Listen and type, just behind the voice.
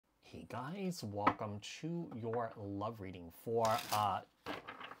guys, welcome to your love reading for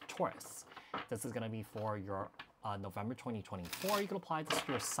Taurus. This is going to be for your November 2024. You can apply this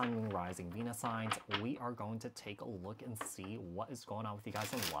to your Sun, Moon, Rising, Venus signs. We are going to take a look and see what is going on with you guys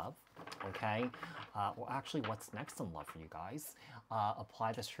in love, okay? Well, actually, what's next in love for you guys?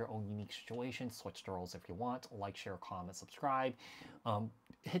 Apply this to your own unique situation. Switch the roles if you want. Like, share, comment, subscribe.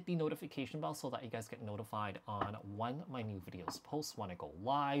 Hit the notification bell so that you guys get notified on when my new videos post, when I go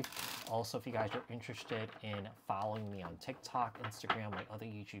live. Also, if you guys are interested in following me on TikTok, Instagram, my other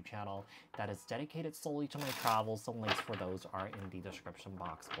YouTube channel that is dedicated solely to my travels, the links for those are in the description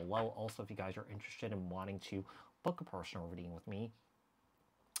box below. Also, if you guys are interested in wanting to book a personal reading with me,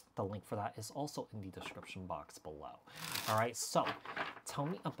 the link for that is also in the description box below. All right, so tell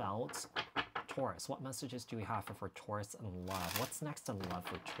me about Taurus. What messages do we have for Taurus in love? What's next in love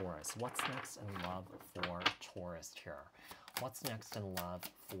for Taurus? What's next in love for Taurus here? What's next in love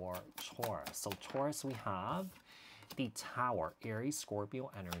for Taurus? So Taurus, we have the Tower, Aries,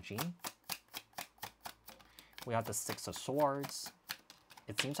 Scorpio energy. We have the Six of Swords.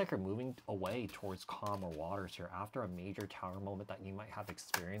 It seems like you're moving away towards calmer waters here after a major Tower moment that you might have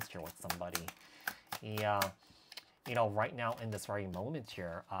experienced here with somebody. Yeah, you know, right now in this very moment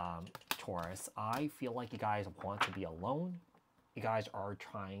here, Taurus, I feel like you guys want to be alone. You guys are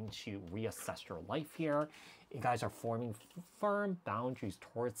trying to reassess your life here. You guys are forming firm boundaries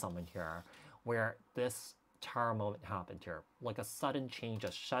towards someone here where this Tower moment happened here. Like a sudden change,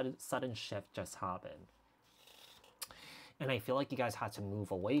 a sudden shift just happened. And I feel like you guys had to move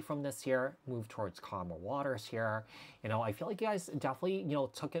away from this here, move towards calmer waters here. You know, I feel like you guys definitely, you know,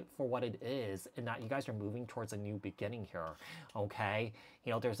 took it for what it is and that you guys are moving towards a new beginning here, okay?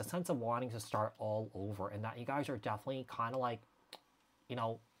 You know, there's a sense of wanting to start all over and that you guys are definitely kind of like, you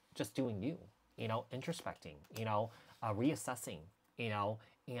know, just doing you know, introspecting, you know, reassessing, you know,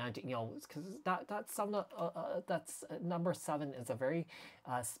 and, you know, because that's number 7 is a very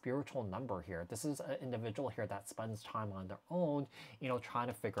spiritual number here. This is an individual here that spends time on their own, you know, trying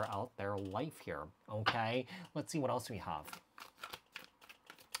to figure out their life here, okay? Let's see what else we have.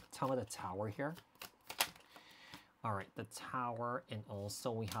 Tell me the Tower here. All right, the Tower, and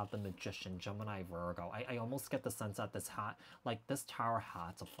also we have the Magician, Gemini, Virgo. I almost get the sense that this Tower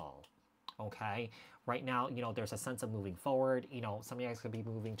had to fall. Okay, right now, you know, there's a sense of moving forward. You know, some of you guys could be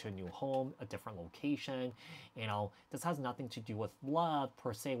moving to a new home, a different location. You know, this has nothing to do with love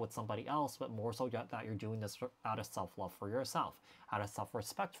per se with somebody else, but more so that you're doing this out of self-love for yourself, out of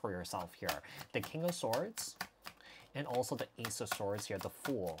self-respect for yourself here. The King of Swords, and also the Ace of Swords here, the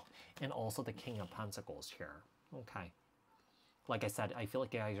Fool, and also the King of Pentacles here. Okay, like I said, I feel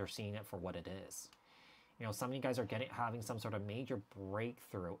like you guys are seeing it for what it is. You know, some of you guys are having some sort of major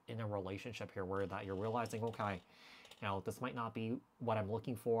breakthrough in a relationship here where that you're realizing, okay, you know, this might not be what I'm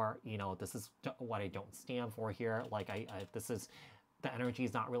looking for. You know, this is what I don't stand for here. Like, this is, the energy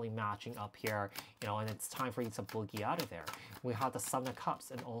is not really matching up here, you know, and it's time for you to boogie out of there. We have the Seven of Cups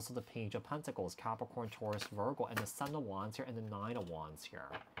and also the Page of Pentacles, Capricorn, Taurus, Virgo, and the Seven of Wands here and the Nine of Wands here.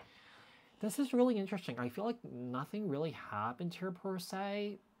 This is really interesting. I feel like nothing really happened here per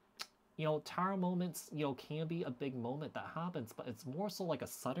se. You know, Tower moments, you know, can be a big moment that happens, but it's more so like a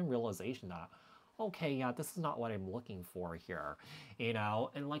sudden realization that, okay, yeah, this is not what I'm looking for here, you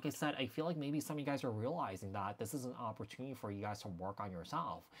know? And like I said, I feel like maybe some of you guys are realizing that this is an opportunity for you guys to work on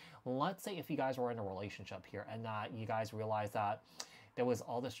yourself. Let's say if you guys were in a relationship here and that you guys realize that there was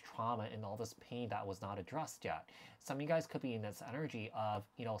all this trauma and all this pain that was not addressed yet. Some of you guys could be in this energy of,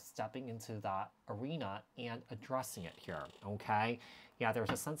 you know, stepping into that arena and addressing it here, okay? Yeah, there's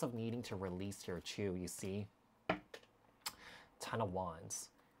a sense of needing to release here too, you see? Ten of Wands.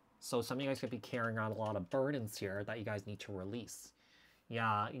 So some of you guys could be carrying around a lot of burdens here that you guys need to release.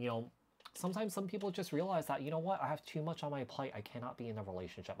 Yeah, you know, sometimes some people just realize that, you know what, I have too much on my plate. I cannot be in a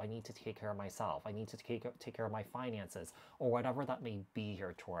relationship. I need to take care of myself. I need to take care of my finances or whatever that may be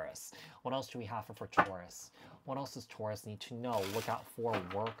here, Taurus. What else do we have for Taurus? What else does Taurus need to know, look out for,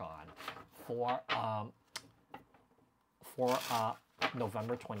 work on for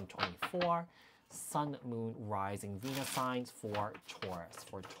November 2024? Sun, Moon, Rising, Venus signs for Taurus.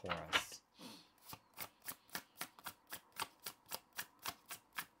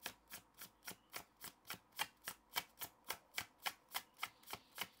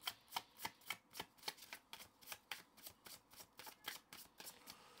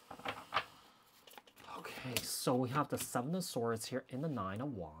 Okay, so we have the Seven of Swords here in the Nine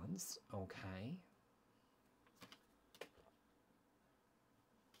of Wands, okay?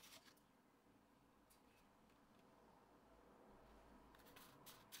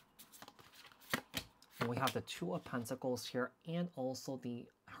 And we have the Two of Pentacles here and also the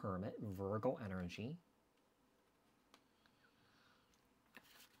Hermit, Virgo energy.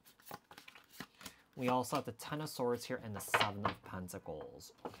 We also have the Ten of Swords here and the Seven of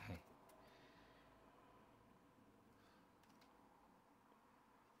Pentacles. Okay.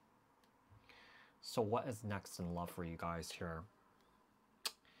 So what is next in love for you guys here?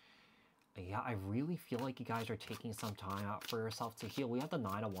 Yeah, I really feel like you guys are taking some time out for yourself to heal. We have the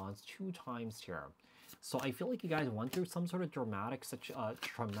Nine of Wands 2 times here. So I feel like you guys went through some sort of dramatic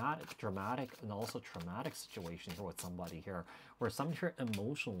and also traumatic situation here with somebody here, where someone here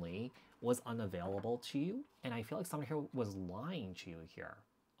emotionally was unavailable to you, and I feel like someone here was lying to you here.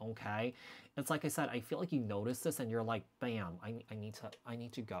 Okay, it's like I said, I feel like you noticed this and you're like, bam, I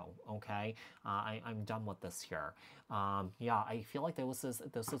need to go. Okay, I'm done with this here. Yeah, I feel like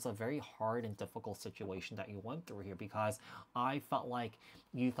this was a very hard and difficult situation that you went through here, because I felt like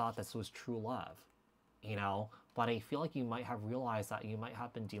you thought this was true love, you know, but I feel like you might have realized that you might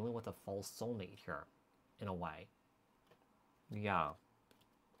have been dealing with a false soulmate here, in a way. Yeah,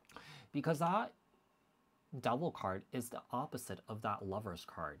 because that Devil card is the opposite of that Lover's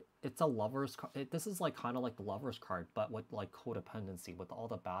card. It's a Lover's card. This is like kind of like the Lover's card, but with like codependency, with all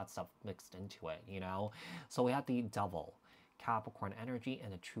the bad stuff mixed into it, you know? So we have the Devil, Capricorn energy,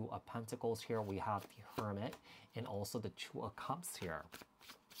 and the Two of Pentacles here. We have the Hermit and also the Two of Cups here.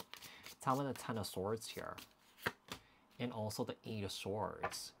 Tell me the Ten of Swords here. And also the Eight of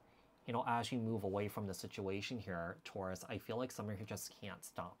Swords. You know, as you move away from the situation here, Taurus, I feel like someone here just can't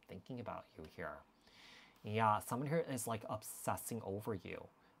stop thinking about you here. Yeah, someone here is like obsessing over you.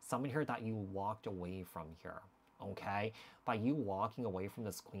 Someone here that you walked away from here, okay? By you walking away from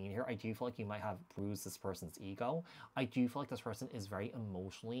this queen here, I do feel like you might have bruised this person's ego. I do feel like this person is very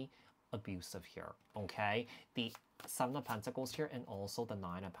emotionally abusive here, okay? The Seven of Pentacles here and also the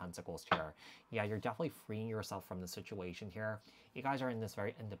Nine of Pentacles here. Yeah, you're definitely freeing yourself from the situation here. You guys are in this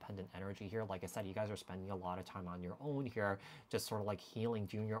very independent energy here. Like I said, you guys are spending a lot of time on your own here, just sort of like healing,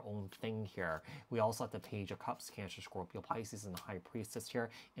 doing your own thing here. We also have the Page of Cups, Cancer, Scorpio, Pisces, and the High Priestess here,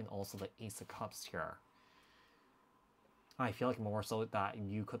 and also the Ace of Cups here. I feel like more so that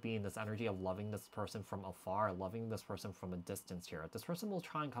you could be in this energy of loving this person from afar, loving this person from a distance here. This person will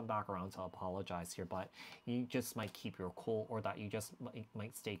try and come back around to apologize here, but you just might keep your cool, or that you just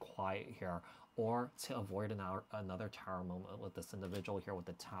might stay quiet here, or to avoid another tower moment with this individual here with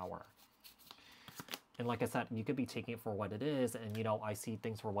the Tower. And like I said, you could be taking it for what it is, and you know, I see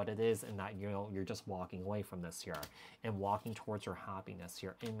things for what it is, and that, you know, you're just walking away from this here and walking towards your happiness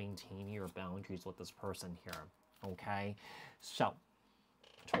here and maintaining your boundaries with this person here. Okay, so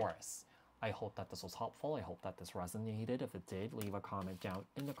Taurus, I hope that this was helpful. I hope that this resonated. If it did, leave a comment down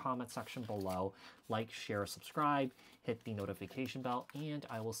in the comment section below. Like, share, subscribe, hit the notification bell, and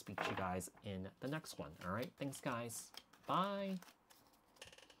I will speak to you guys in the next one. All right, thanks guys. Bye.